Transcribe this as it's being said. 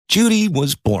Judy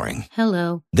was boring.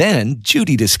 Hello. Then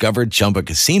Judy discovered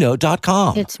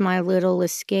ChumbaCasino.com. It's my little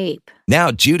escape. Now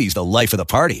Judy's the life of the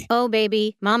party. Oh,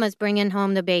 baby, mama's bringing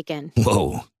home the bacon.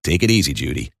 Whoa, take it easy,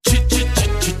 Judy.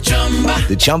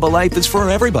 The Chumba life is for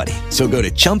everybody. So go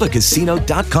to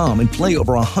ChumbaCasino.com and play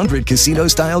over 100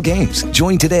 casino-style games.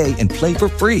 Join today and play for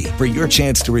free for your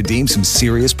chance to redeem some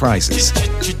serious prizes.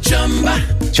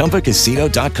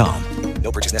 ChumbaCasino.com.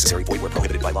 No purchase necessary. Void where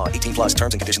prohibited by law. 18 plus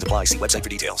terms and conditions apply. See website for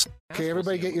details. Okay,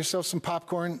 everybody get yourself some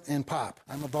popcorn and pop.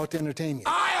 I'm about to entertain you.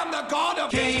 I am the god of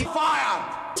King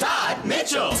Fire, Todd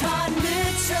Mitchell. Todd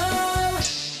Mitchell.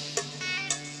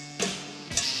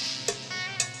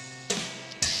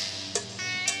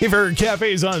 Hey, for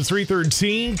Cafe's on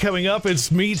 313. Coming up,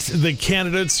 it's Meet the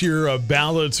Candidates. Your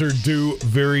ballots are due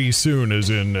very soon, as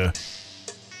in,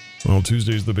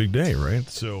 Tuesday's the big day, right?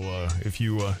 So if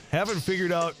you haven't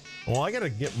figured out, I got to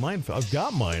get mine. I've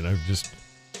got mine. I'm just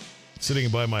sitting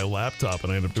by my laptop,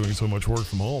 and I end up doing so much work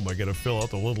from home. I got to fill out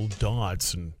the little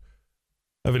dots, and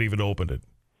I haven't even opened it.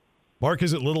 Mark,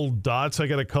 is it little dots I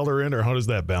got to color in, or how does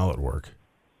that ballot work?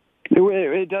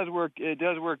 It does work. It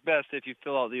does work best if you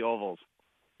fill out the ovals.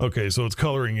 Okay, so it's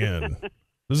coloring in.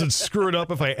 Does it screw it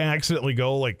up if I accidentally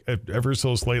go like ever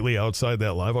so slightly outside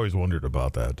that line? I've always wondered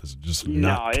about that. Does it just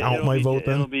not count my vote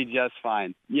then? It'll be just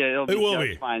fine. Yeah, it'll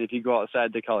be fine if you go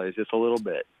outside the colors just a little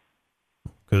bit.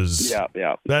 Because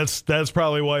that's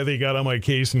probably why they got on my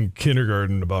case in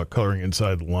kindergarten about coloring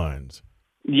inside the lines.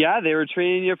 Yeah, they were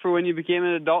training you for when you became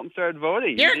an adult and started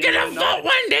voting. You're going to vote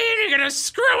one day and you're going to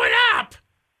screw it up.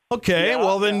 Okay,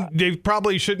 then they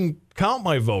probably shouldn't count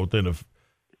my vote then if...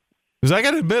 Because I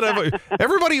got to admit,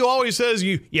 everybody who always says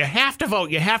you have to vote,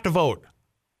 you have to vote.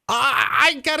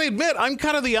 I got to admit, I'm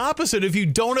kind of the opposite. If you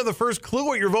don't have the first clue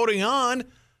what you're voting on,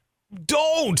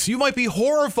 don't. You might be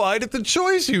horrified at the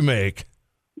choice you make.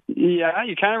 Yeah,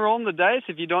 you're kind of rolling the dice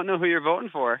if you don't know who you're voting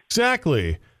for.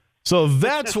 Exactly. So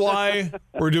that's why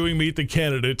we're doing Meet the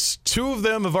Candidates. 2 of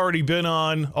them have already been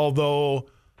on, although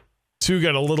 2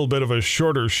 got a little bit of a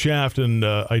shorter shaft, and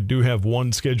I do have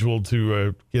one scheduled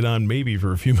to get on maybe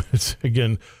for a few minutes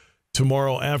again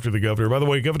tomorrow after the governor. By the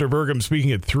way, Governor Burgum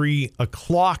speaking at 3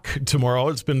 o'clock tomorrow.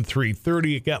 It's been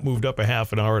 3:30. It got moved up a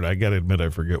half an hour, and I got to admit, I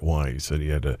forget why. He said he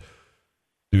had to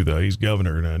do that. He's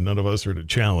governor, and none of us are to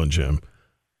challenge him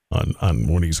on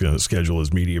when he's going to schedule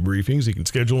his media briefings. He can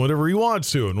schedule whenever he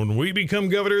wants to, and when we become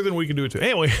governor, then we can do it too.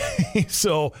 Anyway,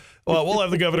 so we'll have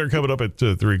the governor coming up at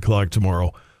 3 o'clock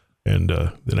tomorrow. And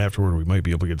then afterward, we might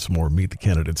be able to get some more Meet the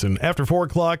Candidates. And after 4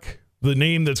 o'clock, the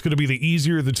name that's going to be the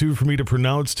easier of the 2 for me to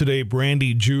pronounce today,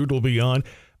 Brandy Jude, will be on.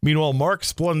 Meanwhile, Mark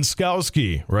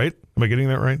Splonskowski, right? Am I getting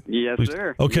that right? Yes,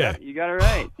 sir. Okay. Yeah, you got it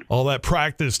right. All that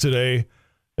practice today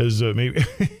is maybe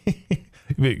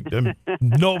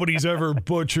nobody's ever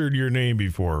butchered your name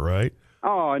before, right?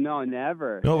 Oh, no,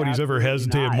 never. Nobody's ever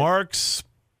hesitated. Not. Mark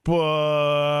Spumoni?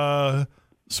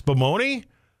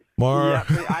 Yeah,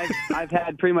 I've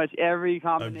had pretty much every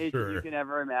combination you can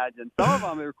ever imagine. Some of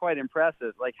them are quite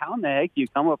impressive. Like, how in the heck do you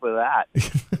come up with that?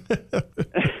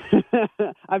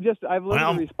 I've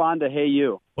literally responded to "Hey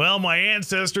you." Well, my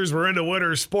ancestors were into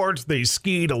winter sports. They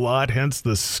skied a lot, hence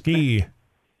the ski.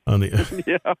 On the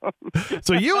Yeah.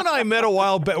 So you and I met a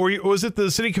while back. Was it the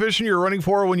city commission you were running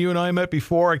for when you and I met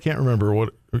before? I can't remember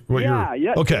what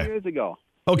Yeah, okay. 2 years ago.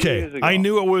 Okay, 2 years ago. I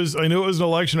knew it was an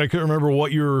election. I couldn't remember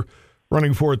what you were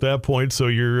running for at that point. So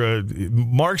you're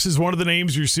Marks is one of the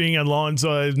names you're seeing on lawn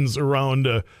signs around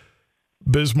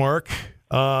Bismarck.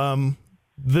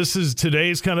 This is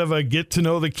today's kind of a get to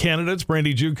know the candidates.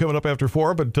 Brandy Jude coming up after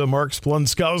 4, but Mark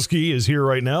Splonskowski is here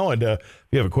right now. And if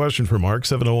you have a question for Mark,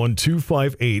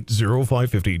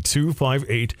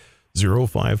 701-258-0550,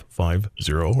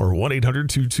 258-0550, or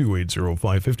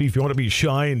 1-800-228-0550. If you want to be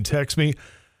shy and text me,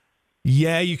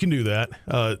 yeah, you can do that.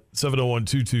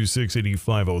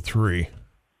 701-226-8503.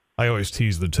 I always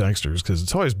tease the texters because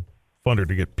it's always funner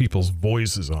to get people's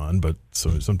voices on, but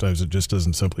sometimes it just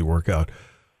doesn't simply work out.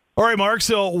 All right, Mark,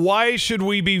 so why should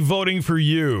we be voting for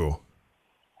you?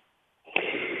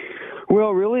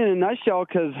 Well, really, in a nutshell,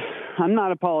 because I'm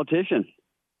not a politician.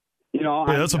 You know,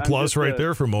 yeah, that's a plus right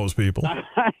there for most people.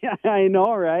 I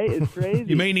know, right? It's crazy.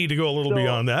 You may need to go a little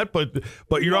beyond that, but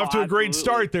you're off to a great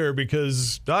start there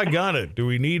because doggone it, do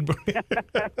we need?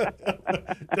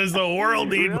 Does the world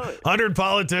need 100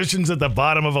 politicians at the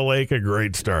bottom of a lake? A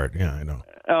great start. Yeah, I know.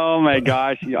 Oh my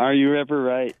gosh, are you ever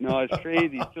right? No, it's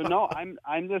crazy. So no, I'm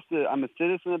a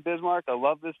citizen of Bismarck. I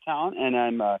love this town, and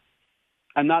I'm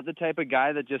not the type of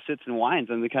guy that just sits and whines.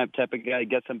 I'm the type of guy that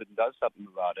gets up and does something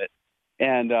about it.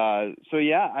 And so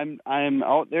yeah, I'm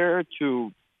out there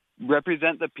to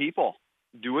represent the people,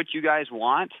 do what you guys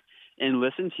want, and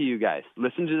listen to you guys,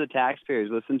 listen to the taxpayers,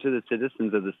 listen to the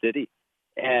citizens of the city,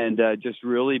 and just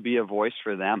really be a voice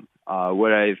for them.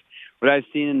 What I've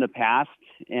seen in the past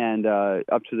and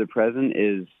up to the present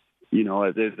is,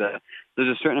 there's a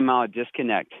certain amount of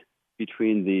disconnect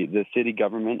between the city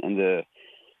government and the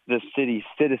city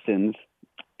citizens,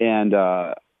 and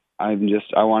I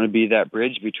want to be that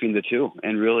bridge between the two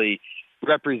and really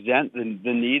represent the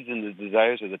needs and the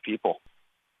desires of the people.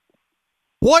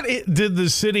 What did the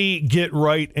city get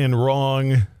right and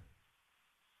wrong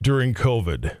during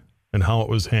COVID and how it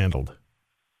was handled?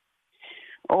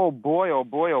 Oh boy, oh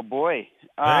boy, oh boy.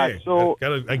 I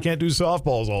can't do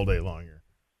softballs all day long here.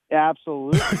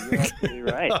 Absolutely, you're absolutely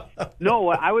right. No,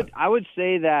 I would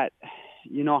say that,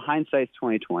 hindsight's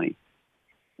 20/20.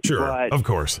 Sure, but, of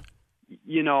course.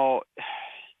 You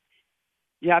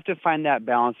have to find that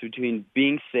balance between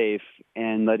being safe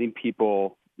and letting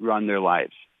people run their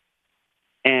lives.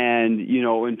 And,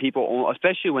 when people,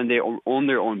 especially when they own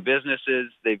their own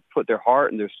businesses, they put their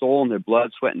heart and their soul and their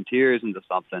blood, sweat, and tears into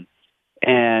something.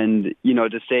 And,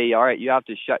 to say, all right, you have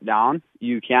to shut down.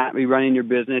 You can't be running your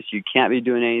business. You can't be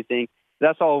doing anything.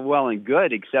 That's all well and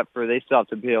good, except for they still have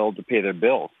to be able to pay their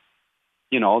bills.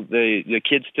 The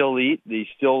kids still eat. They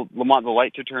still want the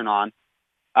light to turn on.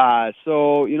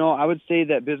 So, I would say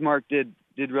that Bismarck did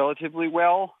relatively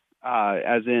well,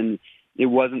 as in it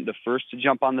wasn't the first to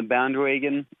jump on the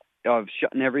bandwagon of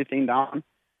shutting everything down.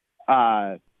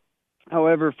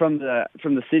 However, from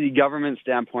the city government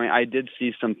standpoint, I did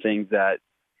see some things that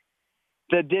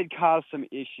did cause some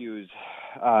issues.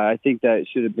 I think that it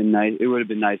should have been nice. It would have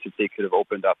been nice if they could have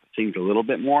opened up things a little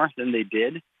bit more than they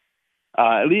did.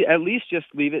 At least just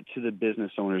leave it to the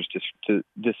business owner's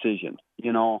decision,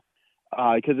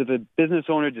 because if a business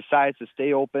owner decides to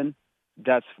stay open,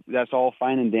 that's all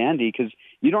fine and dandy, because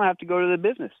you don't have to go to the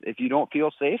business. If you don't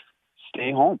feel safe,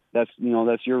 stay home. That's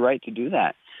your right to do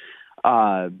that.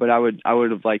 But I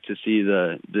would have liked to see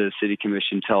the city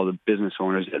commission tell the business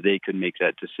owners that they could make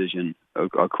that decision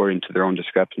according to their own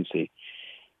discrepancy.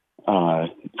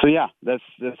 So yeah, that's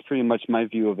pretty much my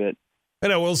view of it.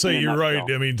 And I will say you're right.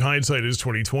 I mean, hindsight is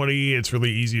 20/20. It's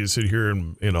really easy to sit here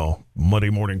and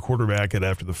Monday morning quarterback it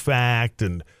after the fact,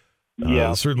 and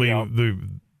certainly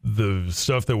the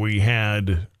stuff that we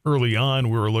had early on,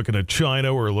 we were looking at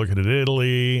China, we were looking at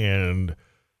Italy, and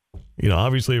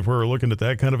obviously if we're looking at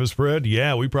that kind of a spread,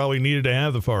 we probably needed to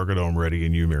have the Fargo Dome ready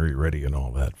and UMary ready and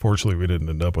all that. Fortunately, we didn't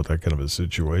end up with that kind of a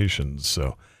situation.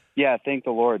 So yeah, thank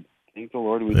the Lord. Thank the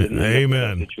Lord we didn't.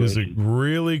 Amen. Because it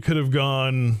really could have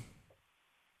gone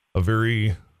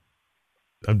I'm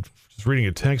just reading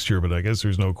a text here, but I guess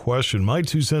there's no question. My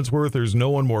 2 cents worth, there's no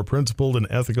one more principled and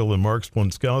ethical than Mark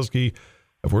Splonskowski.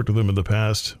 I've worked with him in the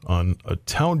past on a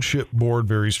township board,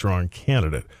 very strong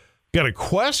candidate. Got a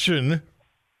question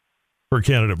for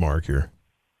candidate Mark here.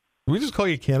 Can we just call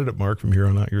you candidate Mark from here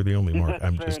on out? You're the only Mark.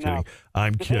 I'm just kidding.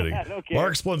 I'm kidding. Okay.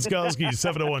 Mark Splonskowski,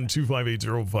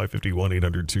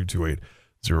 701-258-0550,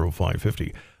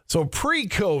 1-800-228-0550. So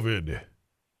pre-COVID,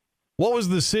 what was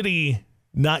the city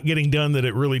not getting done that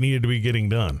it really needed to be getting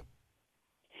done?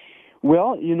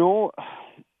 Well,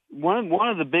 one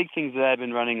of the big things that I've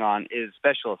been running on is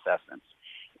special assessments,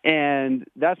 and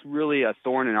that's really a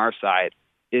thorn in our side.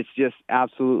 It's just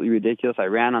absolutely ridiculous. I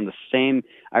ran with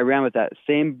that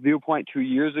same viewpoint 2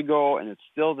 years ago, and it's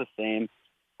still the same.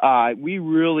 We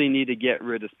really need to get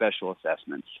rid of special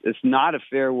assessments. It's not a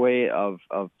fair way of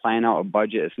planning out a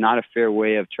budget. It's not a fair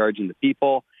way of charging the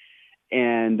people.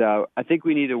 And I think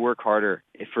we need to work harder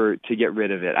to get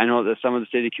rid of it. I know that some of the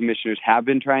city commissioners have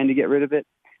been trying to get rid of it,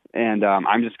 and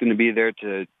I'm just going to be there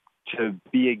to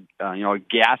be a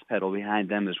gas pedal behind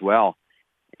them as well,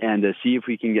 and to see if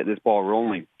we can get this ball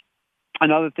rolling.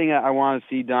 Another thing that I want to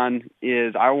see done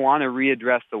is I want to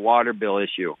readdress the water bill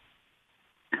issue.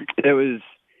 I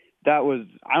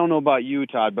don't know about you,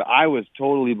 Todd, but I was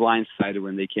totally blindsided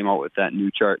when they came out with that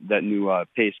new chart, that new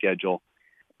pay schedule.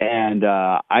 And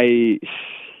at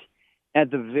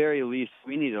the very least,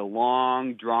 we need a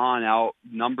long, drawn-out,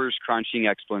 numbers-crunching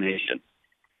explanation,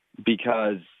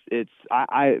 because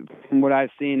from what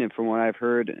I've seen and from what I've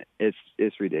heard,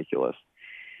 it's ridiculous.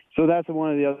 So that's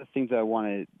one of the other things that I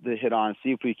wanted to hit on,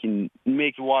 see if we can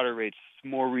make the water rates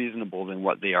more reasonable than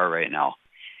what they are right now.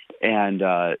 And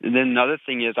then another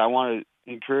thing is I want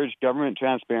to encourage government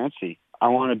transparency. I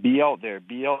want to be out there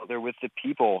with the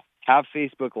people, have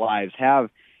Facebook Lives, have,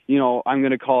 I'm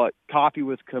going to call it coffee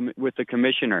with the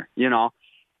commissioner, be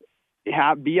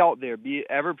out there, be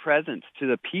ever present to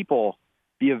the people,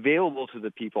 be available to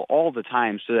the people all the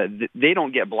time, so that they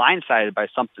don't get blindsided by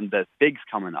something that big's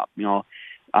coming up.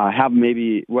 Have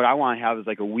maybe what I want to have is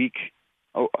like a week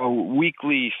a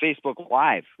weekly Facebook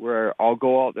Live where I'll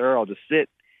go out there. I'll just sit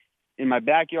in my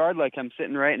backyard like I'm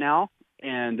sitting right now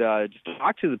and just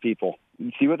talk to the people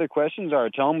and see what their questions are.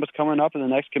 Tell them what's coming up in the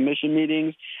next commission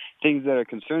meetings, things that are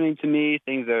concerning to me,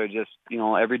 things that are just,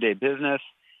 everyday business,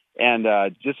 and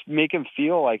just make them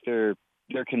feel like they're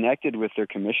connected with their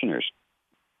commissioners.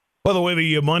 By the way,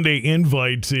 the Monday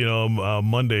invite,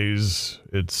 Mondays,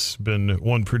 it's been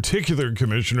one particular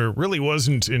commissioner, really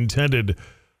wasn't intended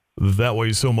that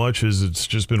way so much as it's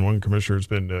just been one commissioner has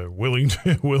been willing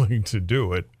to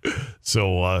do it.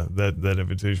 So that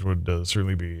invitation would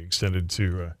certainly be extended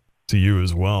to you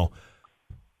as well.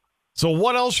 So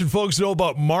what else should folks know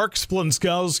about Mark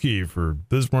Splonskowski for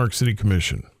Bismarck City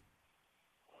Commission?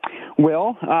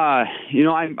 Well, I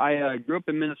grew up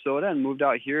in Minnesota and moved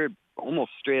out here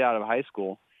almost straight out of high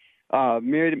school.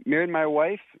 Married my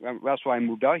wife. That's why I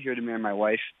moved out here, to marry my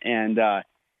wife. And that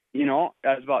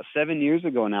was about 7 years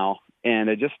ago now. And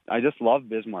I just love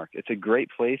Bismarck. It's a great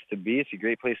place to be. It's a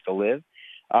great place to live.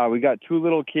 We got 2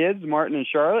 little kids, Martin and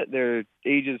Charlotte. They're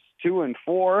ages 2 and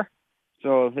 4.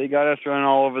 So they got us running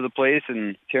all over the place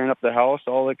and tearing up the house,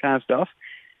 all that kind of stuff.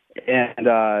 And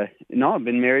I've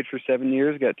been married for 7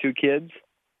 years, got 2 kids.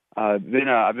 I've been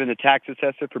a tax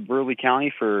assessor for Burleigh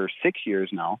County for 6 years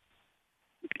now.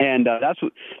 And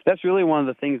that's really one of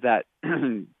the things that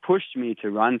pushed me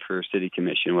to run for city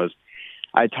commission was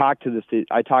I talk to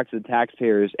the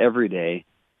taxpayers every day.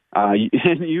 And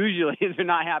usually they're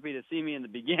not happy to see me in the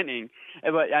beginning,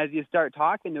 but as you start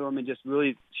talking to them and just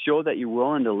really show that you're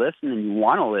willing to listen and you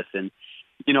want to listen,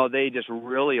 they just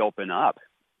really open up.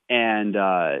 And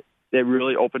it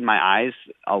really opened my eyes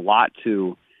a lot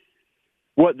to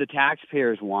what the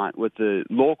taxpayers want, what the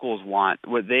locals want,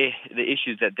 the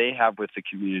issues that they have with the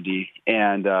community.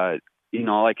 And,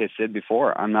 like I said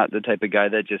before, I'm not the type of guy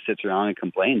that just sits around and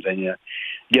complains. I need to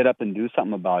get up and do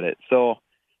something about it. So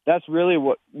that's really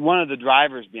one of the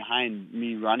drivers behind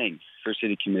me running for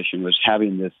city commission was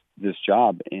having this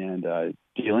job and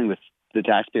dealing with the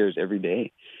taxpayers every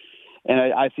day.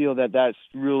 And I feel that that's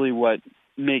really what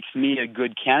makes me a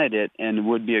good candidate and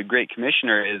would be a great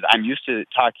commissioner is I'm used to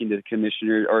talking to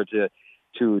commissioners or to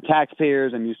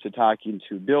taxpayers. I'm used to talking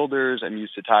to builders. I'm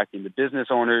used to talking to business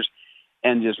owners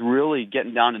and just really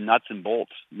getting down to nuts and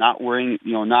bolts, not worrying,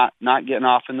 not getting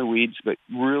off in the weeds, but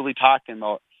really talking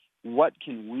about what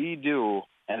can we do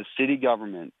as city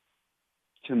government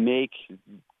to make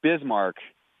Bismarck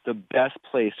the best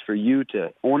place for you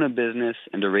to own a business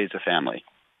and to raise a family.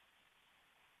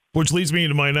 Which leads me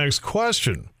into my next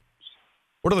question.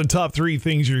 What are the top 3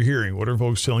 things you're hearing? What are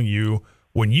folks telling you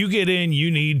when you get in, you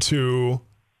need to?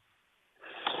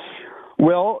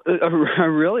 Well,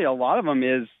 really a lot of them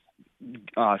is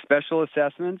special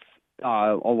assessments.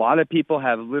 A lot of people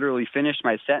have literally finished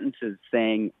my sentences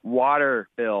saying water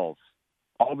bills.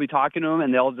 I'll be talking to them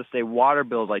and they'll just say water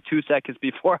bills like 2 seconds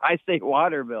before I say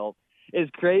water bills.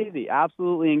 It's crazy.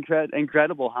 Absolutely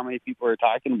incredible how many people are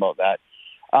talking about that.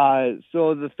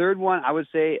 So the third one I would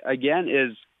say, again,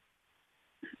 is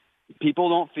people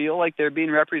don't feel like they're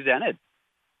being represented.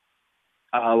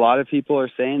 A lot of people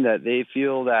are saying that they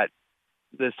feel that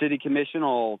the city commission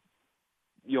will,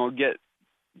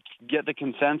 get the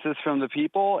consensus from the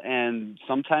people, and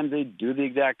sometimes they do the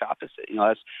exact opposite.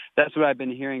 That's what I've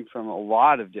been hearing from a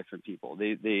lot of different people.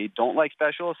 They don't like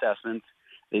special assessments,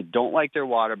 they don't like their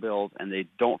water bills, and they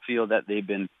don't feel that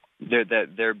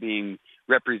they're being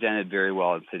represented very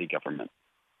well in city government.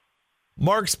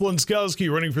 Mark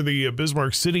Splonskowski running for the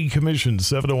Bismarck City Commission,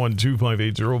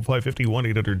 701-258-0550,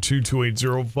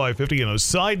 1-800-228-0550. And a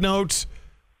side note,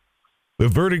 the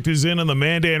verdict is in on the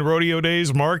Mandan Rodeo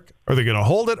Days. Mark, are they going to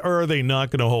hold it or are they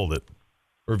not going to hold it?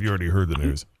 Or have you already heard the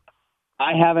news?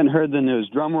 I haven't heard the news.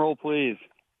 Drum roll, please.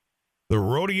 The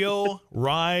rodeo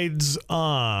rides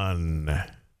on.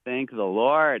 Thank the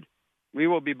Lord. We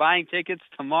will be buying tickets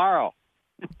tomorrow.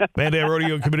 Mandan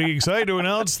Rodeo Committee excited to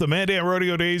announce the Mandan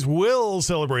Rodeo Days will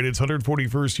celebrate its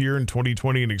 141st year in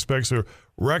 2020 and expects a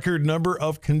record number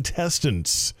of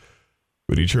contestants.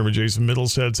 Committee Chairman Jason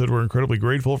Middlestad said, "We're incredibly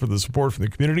grateful for the support from the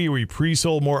community. We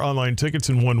pre-sold more online tickets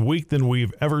in 1 week than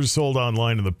we've ever sold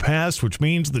online in the past, which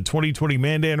means the 2020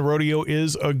 Mandan Rodeo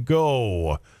is a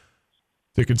go."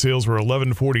 Ticket sales were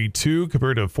 1,142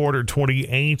 compared to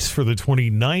 428 for the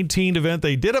 2019 event.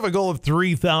 They did have a goal of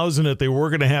 3,000 that they were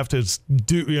going to have to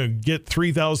get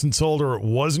 3,000 sold or it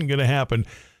wasn't going to happen.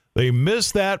 They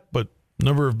missed that, but a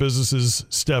number of businesses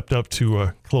stepped up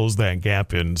to close that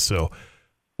gap in. So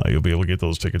you'll be able to get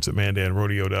those tickets at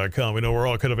mandanrodeo.com. We know we're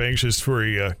all kind of anxious for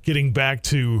getting back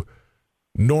to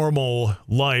normal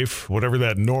life, whatever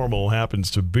that normal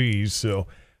happens to be. So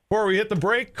Before we hit the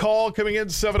break, call coming in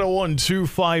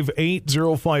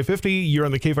 701-258-0550. You're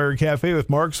on the K-Fire Cafe with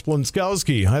Mark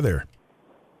Splonskowski. Hi there.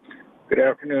 Good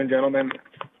afternoon, gentlemen.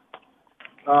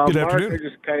 Good Mark, afternoon. I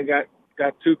just kind of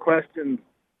got two questions.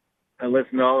 I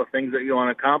listen to all the things that you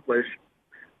want to accomplish.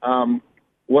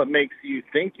 What makes you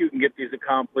think you can get these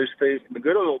accomplished facing the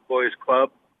Good Old Boys Club?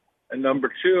 And number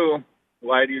two,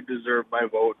 why do you deserve my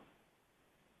vote?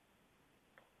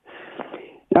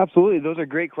 Absolutely. Those are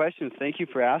great questions. Thank you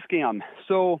for asking them.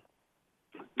 So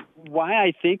why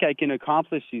I think I can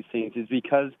accomplish these things is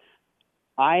because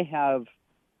I have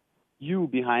you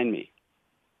behind me.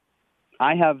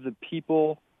 I have the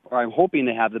people, or I'm hoping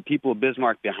to have the people of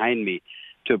Bismarck behind me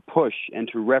to push and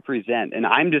to represent. And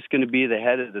I'm just going to be the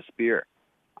head of the spear.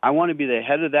 I want to be the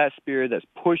head of that spear that's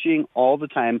pushing all the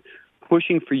time,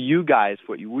 pushing for you guys,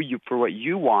 for what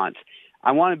you want.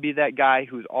 I want to be that guy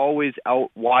who's always out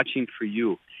watching for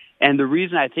you. And the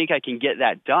reason I think I can get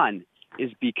that done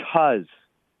is because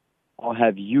I'll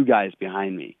have you guys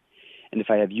behind me. And if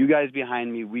I have you guys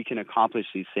behind me, we can accomplish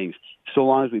these things so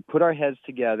long as we put our heads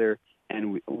together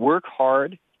and we work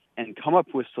hard and come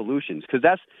up with solutions. Because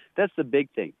that's the big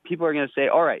thing. People are going to say,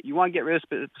 all right, you want to get rid of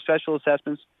special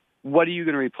assessments? What are you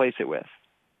going to replace it with?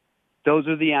 Those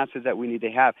are the answers that we need to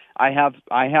have. I have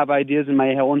ideas in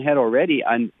my own head already,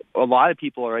 and a lot of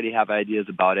people already have ideas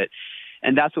about it.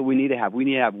 And that's what we need to have. We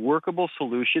need to have workable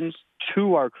solutions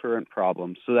to our current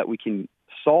problems so that we can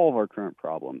solve our current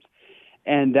problems.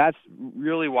 And that's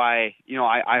really why,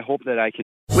 I hope that I can.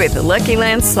 With the Lucky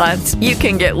Land Slots, you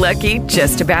can get lucky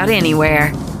just about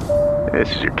anywhere.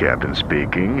 This is your captain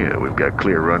speaking. We've got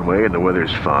clear runway and the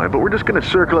weather's fine, but we're just going to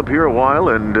circle up here a while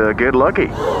and get lucky.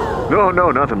 No,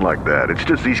 nothing like that. It's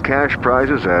just these cash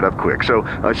prizes add up quick. So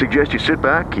I suggest you sit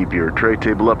back, keep your tray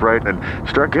table upright, and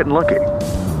start getting lucky.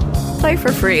 Play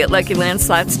for free at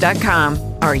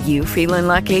LuckyLandSlots.com. Are you feeling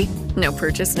lucky? No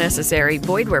purchase necessary.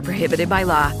 Void where prohibited by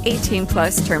law. 18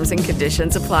 plus terms and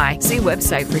conditions apply. See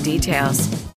website for details.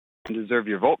 Deserve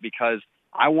your vote because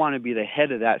I want to be the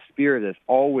head of that spear that's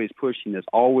always pushing, that's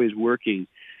always working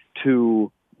to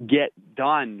get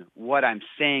done what I'm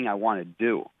saying I want to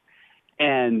do.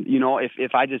 And,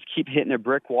 if I just keep hitting a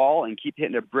brick wall and keep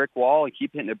hitting a brick wall and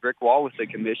keep hitting a brick wall with the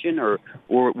commission or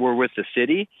with the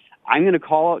city, I'm going to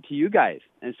call out to you guys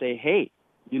and say, hey,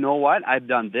 you know what? I've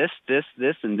done this,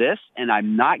 and this, and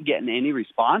I'm not getting any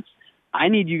response. I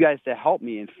need you guys to help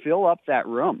me and fill up that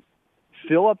room.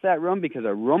 Fill up that room because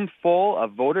a room full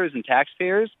of voters and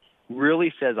taxpayers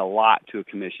really says a lot to a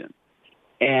commission.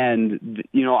 And,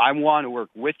 I want to work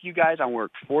with you guys. I want to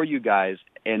work for you guys.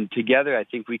 And together, I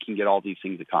think we can get all these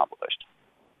things accomplished.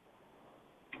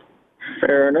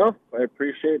 Fair enough. I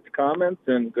appreciate the comments,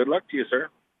 and good luck to you, sir.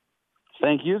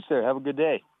 Thank you, sir. Have a good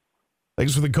day.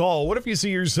 Thanks for the call. What if you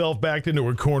see yourself backed into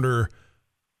a corner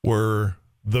where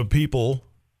the people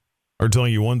are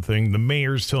telling you one thing, the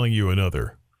mayor's telling you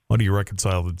another? How do you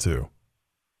reconcile the two?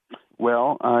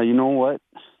 Well, you know what?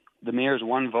 The mayor's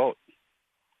one vote.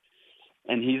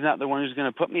 And he's not the one who's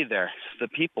going to put me there. It's the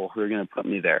people who are going to put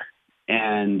me there.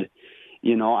 And,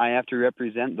 I have to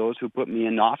represent those who put me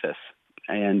in office.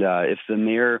 And if the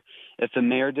mayor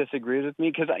disagrees with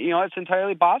me, because, it's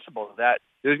entirely possible that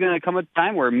there's going to come a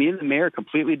time where me and the mayor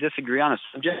completely disagree on a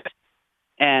subject,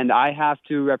 and I have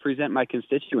to represent my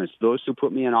constituents, those who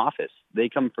put me in office. They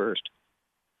come first.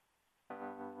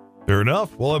 Fair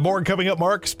enough. We'll have more coming up.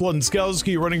 Mark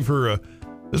Splonskowski running for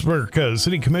Bismarck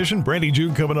City Commission. Brandy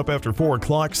Jude coming up after 4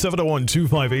 o'clock.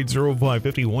 701-258-0550,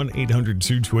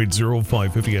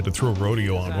 1-800-228-0550. I had to throw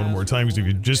rodeo on one more time because if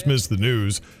you just missed the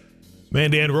news,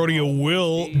 Mandan Rodeo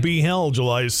will be held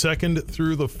July 2nd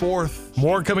through the 4th.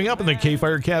 More coming up in the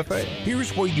K-Fire Cafe.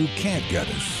 Here's where you can't get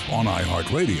us on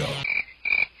iHeartRadio.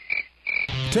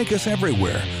 Take us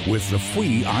everywhere with the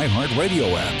free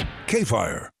iHeartRadio app.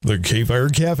 K-Fire. The K-Fire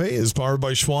Cafe is powered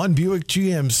by Schwann Buick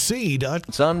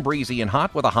GMC. Sun, breezy, and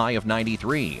hot with a high of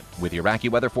 93. With your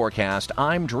AccuWeather forecast,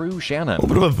 I'm Drew Shannon. A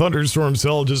bit of a thunderstorm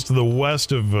cell just to the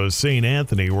west of St.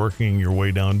 Anthony, working your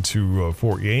way down to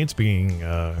Fort Yates, beginning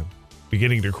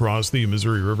to cross the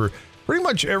Missouri River. Pretty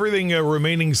much everything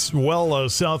remaining well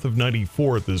south of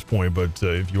 94 at this point, but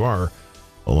if you are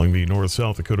along the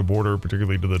North-South Dakota border,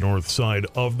 particularly to the north side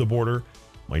of the border,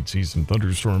 might see some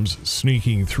thunderstorms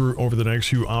sneaking through over the next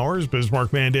few hours.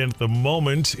 Bismarck Mandan at the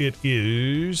moment, it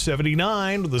is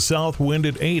 79 with the south wind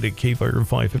at 8 at K-Fire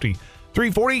 550.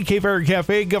 340 K-Fire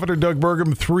Cafe, Governor Doug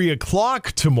Burgum, 3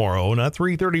 o'clock tomorrow. Not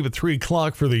 3:30, but 3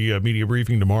 o'clock for the media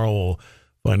briefing tomorrow. We'll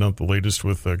find out the latest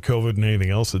with COVID and anything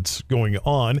else that's going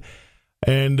on.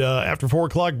 And after 4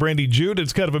 o'clock, Brandy Jude,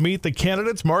 it's kind of a meet the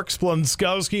candidates. Mark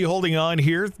Splonskowski holding on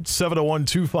here,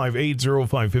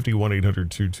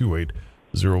 701-258-0550,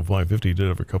 1-800-228-0550. Did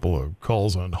have a couple of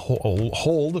calls on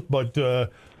hold, but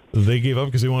they gave up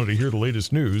because they wanted to hear the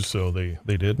latest news, so they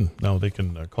did. And now they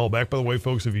can call back. By the way,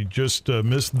 folks, if you just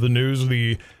missed the news,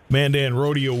 the Mandan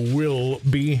Rodeo will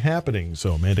be happening.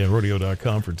 So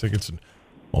mandanrodeo.com for tickets and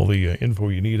all the info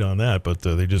you need on that, but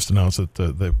they just announced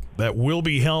that that will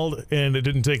be held, and it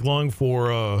didn't take long for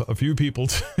a few people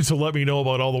to let me know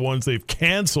about all the ones they've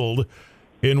canceled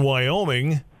in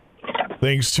Wyoming,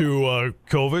 thanks to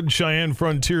COVID. Cheyenne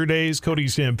Frontier Days, Cody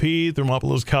Stampede,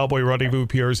 Thermopolis Cowboy Rendezvous,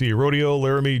 PRC Rodeo,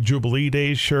 Laramie Jubilee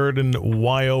Days, Sheridan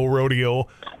Wyo Rodeo,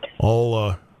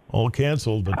 all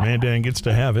canceled, but Mandan gets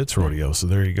to have its rodeo, so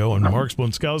there you go. And Mark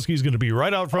Splonskowski is going to be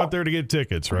right out front there to get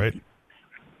tickets, right?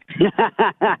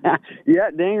 Yeah,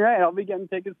 dang right. I'll be getting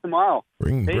tickets tomorrow.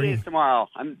 Paydays tomorrow.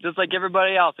 I'm just like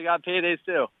everybody else. I got paydays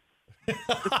too.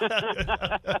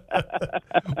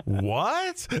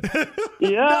 What?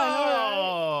 Yeah.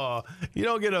 No. You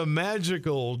don't get a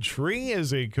magical tree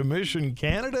as a commission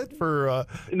candidate for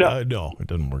no, it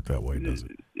doesn't work that way, does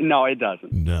it? No, it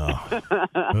doesn't. No.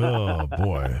 Oh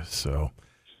boy. So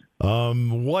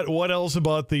what else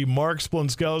about the Mark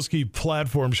Splonskowski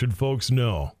platform should folks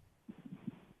know?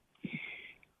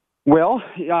 Well,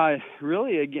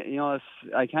 really, again,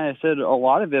 I kind of said a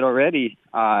lot of it already.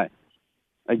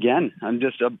 Again, I'm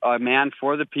just a man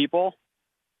for the people.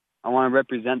 I want to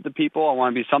represent the people. I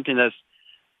want to be something that's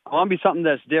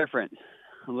different,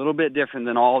 a little bit different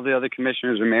than all the other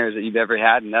commissioners or mayors that you've ever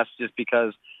had, and that's just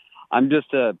because I'm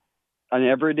just an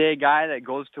everyday guy that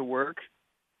goes to work,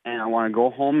 and I want to go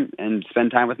home and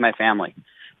spend time with my family.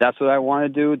 That's what I want to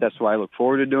do. That's what I look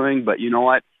forward to doing. But you know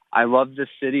what? I love this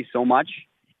city so much.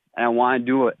 And I want to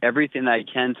do everything that I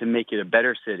can to make it a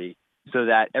better city so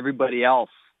that everybody else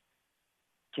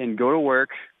can go to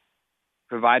work,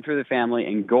 provide for their family,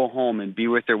 and go home and be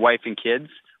with their wife and kids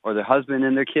or their husband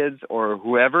and their kids or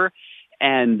whoever,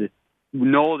 and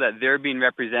know that they're being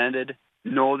represented,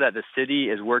 know that the city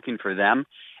is working for them,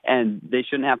 and they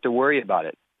shouldn't have to worry about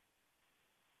it.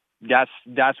 That's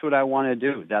what I want to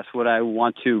do. That's what I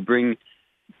want to bring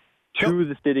to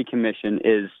the city commission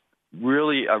is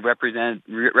really a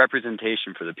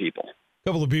representation for the people. A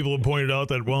couple of people have pointed out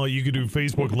that, well, you could do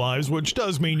Facebook Lives, which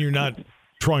does mean you're not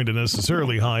trying to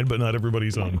necessarily hide, but not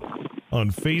everybody's on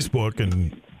Facebook.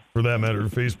 And for that matter,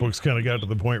 Facebook's kind of got to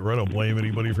the point where I don't blame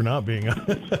anybody for not being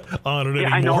on it anymore.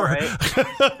 I know, right?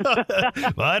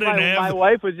 My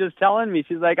wife was just telling me,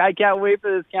 she's like, I can't wait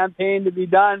for this campaign to be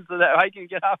done so that I can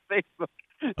get off Facebook.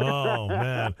 Oh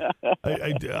man,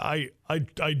 I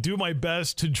do my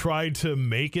best to try to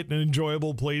make it an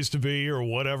enjoyable place to be or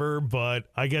whatever, but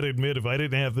I got to admit, if I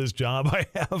didn't have this job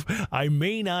I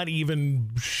may not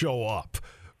even show up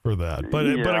for that. But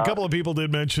a couple of people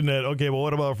did mention that. Okay, well,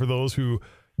 what about for those who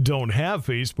don't have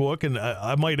Facebook? And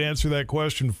I might answer that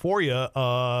question for you.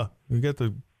 We got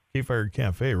the Kafe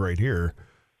Cafe right here,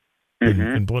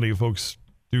 and plenty of folks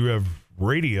do have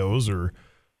radios or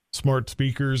smart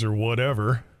speakers or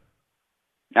whatever.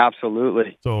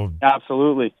 Absolutely.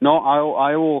 Absolutely. No,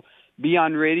 I will be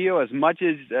on radio as much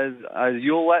as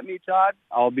you'll let me, Todd.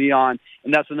 I'll be on.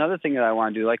 And that's another thing that I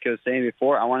want to do. Like I was saying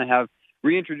before, I want to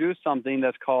reintroduce something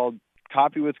that's called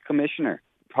Coffee with Commissioner.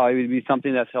 Probably be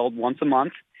something that's held once a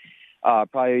month,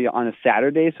 probably on a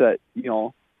Saturday, so that,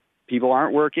 people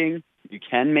aren't working. You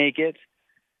can make it.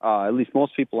 At least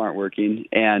most people aren't working.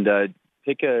 And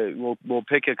we'll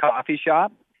pick a coffee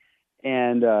shop.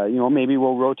 And, maybe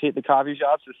we'll rotate the coffee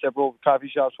shops if several coffee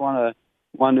shops want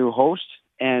to host,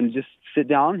 and just sit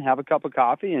down, have a cup of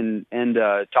coffee, and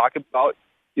talk about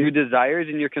your desires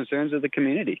and your concerns of the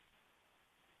community.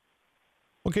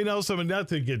 Okay, now not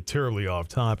to get terribly off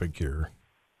topic here,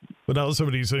 but now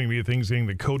somebody's sending me a thing saying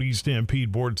the Cody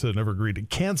Stampede board said never agreed to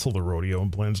cancel the rodeo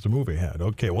and plans to move ahead.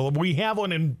 Okay, well, we have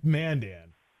one in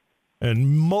Mandan,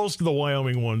 and most of the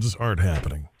Wyoming ones aren't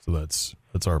happening, so that's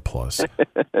our plus.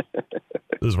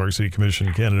 This is Mark City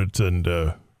Commission candidate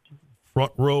and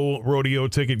front row rodeo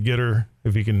ticket getter,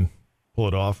 if he can pull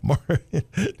it off,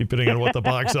 depending on what the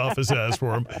box office has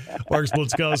for him. Mark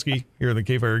Splonskowski here in the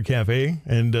Kafe Cafe.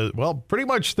 And, pretty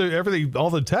much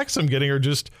all the texts I'm getting are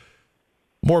just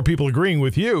more people agreeing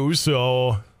with you,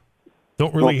 so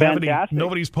don't really have any.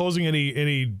 Nobody's posing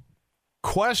any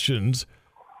questions.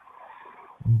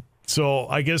 So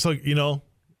I guess,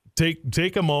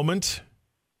 take a moment.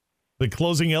 The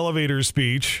closing elevator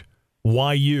speech,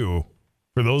 why you?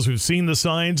 For those who've seen the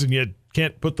signs and yet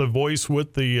can't put the voice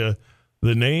with the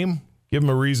name, give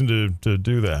them a reason to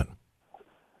do that.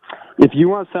 If you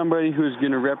want somebody who's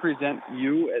going to represent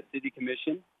you at City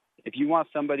Commission, if you want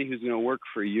somebody who's going to work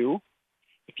for you,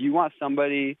 if you want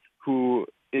somebody who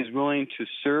is willing to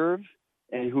serve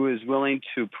and who is willing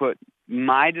to put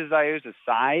my desires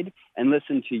aside and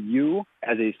listen to you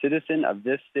as a citizen of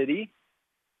this city,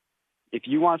 if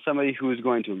you want somebody who is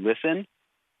going to listen,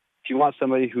 if you want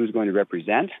somebody who is going to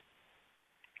represent,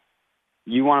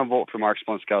 you want to vote for Mark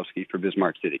Splonskowski for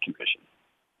Bismarck City Commission.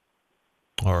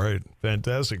 All right.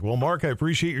 Fantastic. Well, Mark, I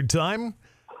appreciate your time.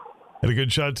 Had a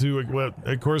good shot to, well,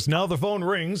 of course, now the phone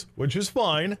rings, which is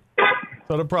fine. It's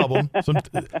not a problem. It's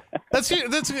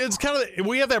kind of,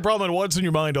 we have that problem at What's in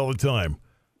Your Mind all the time.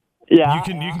 Yeah. You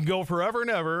can go forever and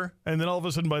ever, and then all of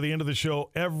a sudden by the end of the show,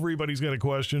 everybody's got a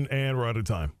question, and we're out of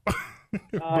time. But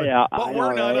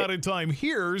we're not out of time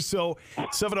here, so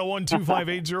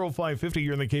 701-258-0550.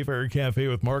 You're in the Kafe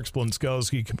with Mark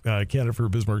Splonskowski, candidate for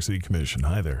Bismarck City Commission.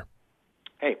 Hi there.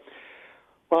 Hey.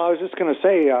 Well, I was just going to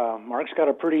say, Mark's got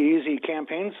a pretty easy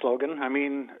campaign slogan. I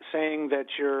mean, saying that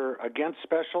you're against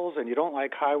specials and you don't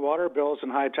like high water bills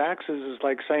and high taxes is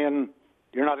like saying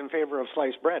you're not in favor of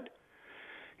sliced bread.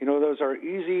 You know, those are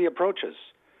easy approaches.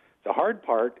 The hard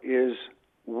part is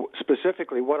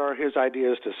specifically what are his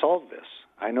ideas to solve this.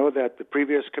 I know that the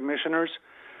previous commissioners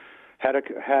had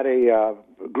a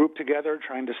group together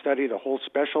trying to study the whole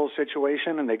special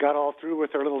situation, and they got all through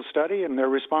with their little study, and their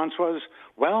response was,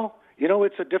 well, you know,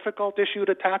 it's a difficult issue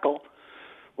to tackle.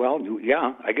 Well,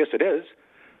 yeah, I guess it is.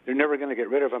 They're never going to get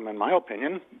rid of them, in my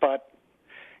opinion. But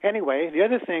anyway, the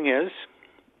other thing is,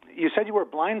 you said you were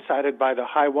blindsided by the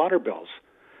high water bills.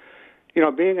 You know,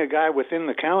 being a guy within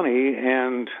the county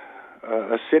and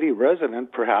a city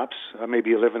resident, perhaps,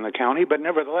 maybe you live in the county, but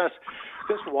nevertheless,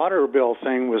 this water bill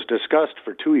thing was discussed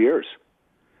for 2 years.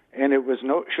 And it was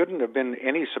shouldn't have been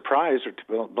any surprise or to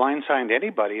blindside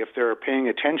anybody if they're paying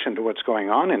attention to what's going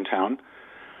on in town.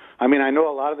 I mean, I know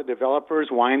a lot of the developers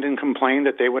whined and complained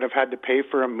that they would have had to pay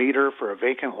for a meter for a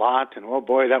vacant lot, and oh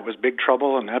boy, that was big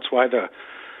trouble, and that's why the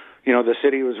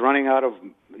city was running out of,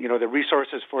 the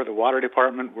resources for the water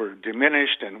department were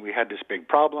diminished, and we had this big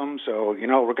problem, so,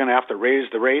 we're going to have to raise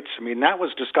the rates. I mean, that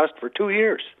was discussed for 2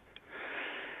 years.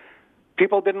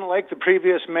 People didn't like the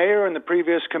previous mayor and the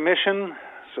previous commission,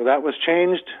 so that was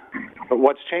changed. But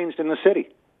what's changed in the city?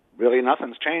 Really,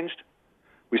 nothing's changed.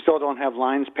 We still don't have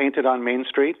lines painted on Main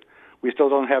Street. We still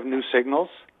don't have new signals.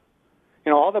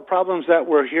 All the problems that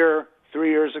were here 3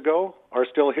 years ago are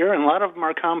still here, and a lot of them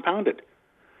are compounded.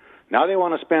 Now they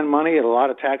want to spend money and a lot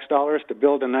of tax dollars to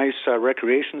build a nice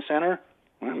recreation center.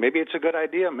 Well, maybe it's a good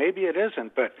idea, maybe it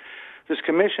isn't, but this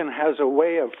commission has a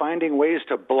way of finding ways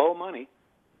to blow money.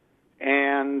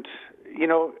 And,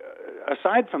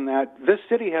 aside from that, this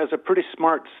city has a pretty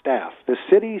smart staff. The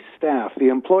city staff, the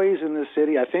employees in this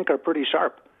city, I think are pretty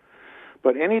sharp.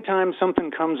 But anytime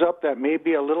something comes up that may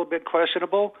be a little bit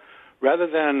questionable, rather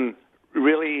than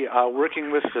really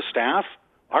working with the staff,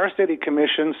 our city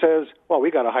commission says, well,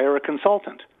 we got to hire a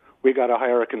consultant. We got to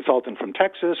hire a consultant from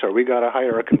Texas, or we got to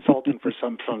hire a consultant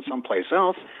from someplace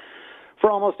else for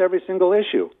almost every single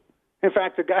issue. In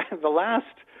fact, the last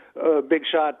big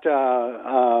shot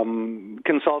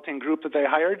consulting group that they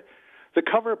hired, the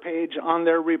cover page on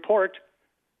their report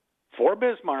for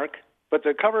Bismarck, but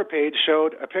the cover page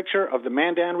showed a picture of the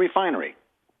Mandan refinery.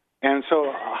 And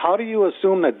so how do you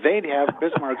assume that they'd have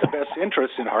Bismarck's best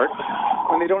interests in heart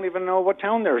when they don't even know what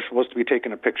town they're supposed to be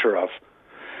taking a picture of?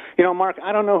 Mark,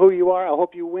 I don't know who you are. I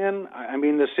hope you win. I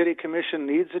mean, the city commission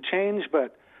needs a change,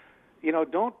 but,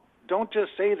 don't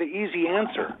just say the easy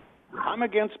answer. I'm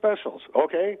against specials.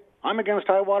 Okay. I'm against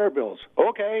high water bills.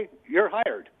 Okay. You're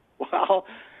hired. Well,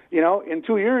 in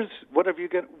 2 years, what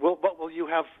will you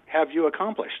have you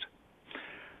accomplished?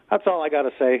 That's all I got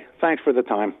to say. Thanks for the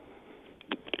time.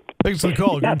 Thanks for the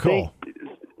call. Good call.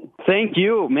 Thank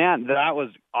you, man. That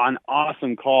was an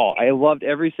awesome call. I loved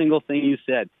every single thing you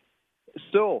said.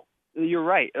 So you're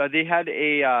right. They had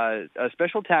a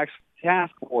special task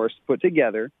force put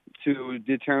together to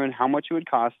determine how much it would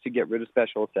cost to get rid of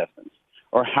special assessments,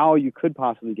 or how you could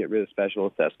possibly get rid of special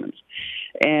assessments.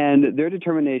 And their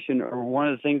determination, or one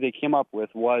of the things they came up with,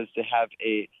 was to have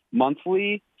a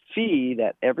monthly fee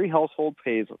that every household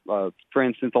pays, for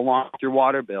instance, along with your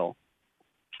water bill.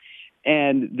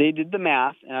 And they did the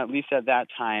math, and at least at that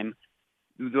time,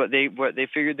 what they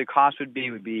figured the cost would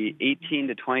be $18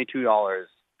 to $22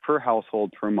 per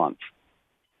household per month.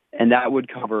 And that would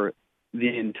cover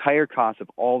the entire cost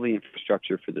of all the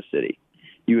infrastructure for the city.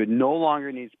 You would no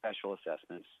longer need special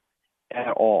assessments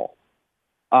at all.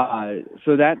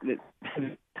 So that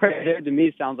right there, to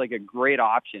me, sounds like a great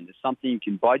option. It's something you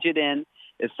can budget in.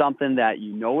 is something that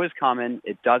you know is coming.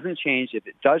 It doesn't change. If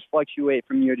it does fluctuate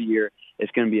from year to year,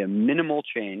 it's going to be a minimal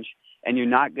change, and you're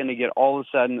not going to get all of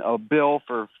a sudden a bill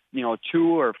for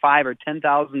 $2,000 or $5,000 or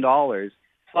 $10,000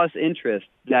 plus interest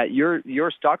that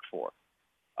you're stuck for.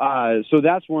 So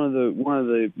that's one of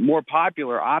the more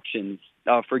popular options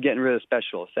for getting rid of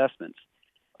special assessments.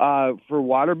 For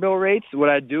water bill rates, what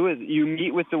I do is you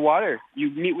meet with the water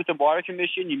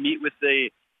commission, you meet with the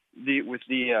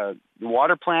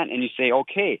water plant, and you say,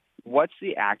 okay, what's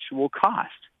the actual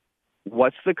cost?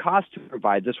 What's the cost to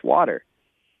provide this water?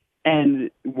 And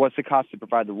what's the cost to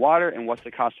provide the water, and what's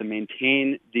the cost to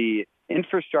maintain the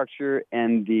infrastructure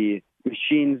and the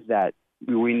machines that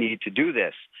we need to do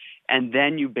this? And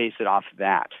then you base it off of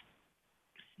that.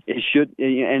 It should,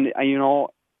 and I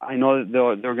know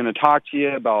that they're going to talk to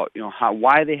you about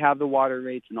why they have the water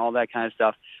rates and all that kind of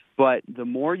stuff. But the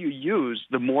more you use,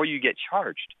 the more you get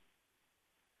charged.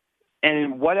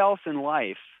 And what else in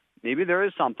life? Maybe there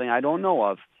is something I don't know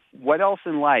of. What else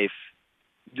in life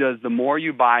does the more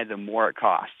you buy, the more it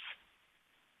costs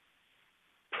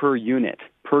per unit,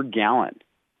 per gallon?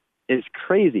 It's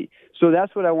crazy. So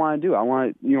that's what I want to do. I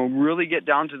want to really get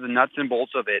down to the nuts and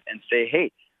bolts of it and say,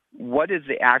 hey, what is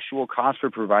the actual cost for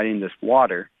providing this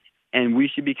water? And we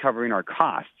should be covering our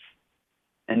costs.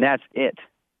 And that's it.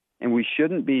 And we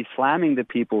shouldn't be slamming the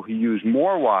people who use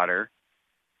more water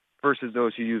versus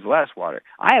those who use less water.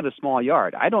 I have a small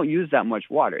yard. I don't use that much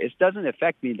water. It doesn't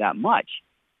affect me that much.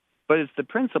 But it's the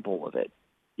principle of it.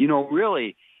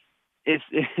 Really, it's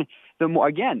the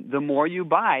more you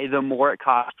buy, the more it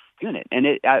costs per unit. And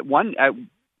at one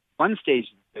stage,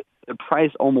 the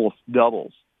price almost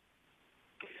doubles.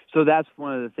 So that's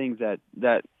one of the things that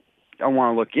I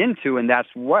want to look into, and that's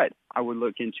what I would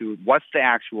look into. What's the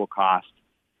actual cost?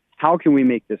 How can we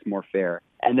make this more fair?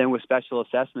 And then with special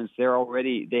assessments,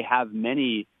 they have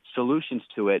many solutions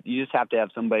to it. You just have to have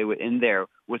somebody in there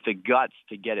with the guts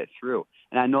to get it through.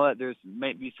 And I know that there's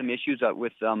might be some issues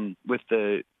with the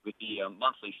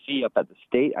monthly fee up at the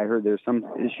state. I heard there's some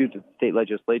issues with the state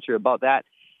legislature about that.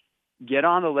 Get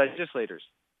on the legislators.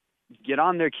 Get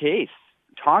on their case.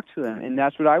 Talk to them, and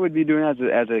that's what I would be doing as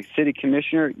a city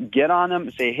commissioner. Get on them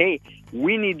and say, hey,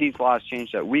 we need these laws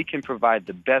changed so that we can provide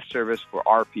the best service for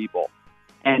our people.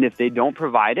 And if they don't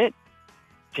provide it,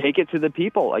 take it to the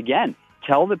people. Again,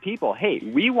 tell the people, hey,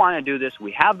 we want to do this.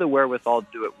 We have the wherewithal to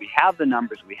do it. We have the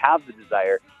numbers. We have the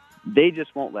desire. They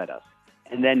just won't let us.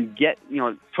 And then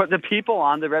put the people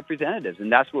on the representatives, and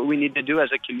that's what we need to do as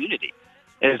a community,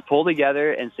 is pull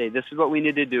together and say, this is what we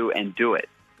need to do, and do it.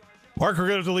 Mark, we're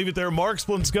going to have to leave it there. Mark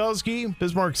Splonskowski,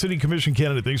 Bismarck City Commission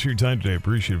candidate. Thanks for your time today. I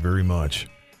appreciate it very much.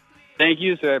 Thank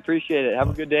you, sir. I appreciate it. Have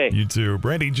a good day. You too.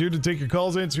 Brandy, Jude, to take your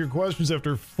calls, answer your questions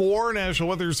after 4. National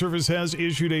Weather Service has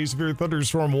issued a severe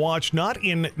thunderstorm watch, not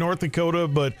in North Dakota,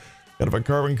 but kind of a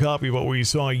carbon copy of what we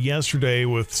saw yesterday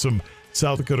with some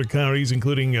South Dakota counties,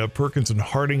 including Perkins and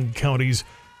Harding counties,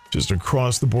 just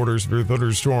across the border. Severe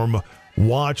thunderstorm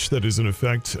watch that is in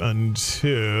effect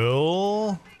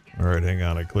until... All right, hang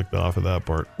on. I clicked off of that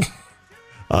part.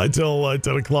 Until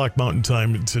 10 o'clock Mountain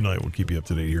Time tonight. We'll keep you up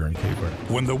to date here on K-Fire.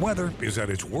 When the weather is at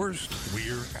its worst,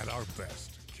 we're at our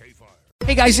best. K-Fire.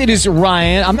 Hey, guys, it is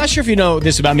Ryan. I'm not sure if you know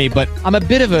this about me, but I'm a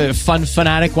bit of a fun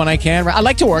fanatic when I can. I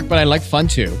like to work, but I like fun,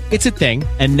 too. It's a thing.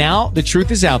 And now the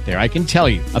truth is out there. I can tell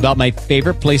you about my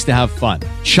favorite place to have fun.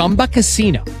 Chumba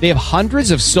Casino. They have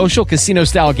hundreds of social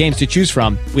casino-style games to choose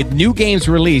from with new games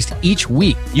released each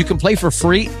week. You can play for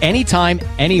free anytime,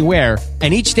 anywhere,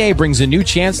 and each day brings a new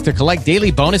chance to collect daily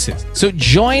bonuses. So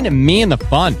join me in the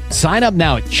fun. Sign up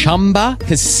now at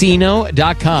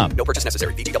ChumbaCasino.com. No purchase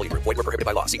necessary. VGW Group. Void where prohibited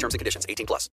by law. See terms and conditions. 18+.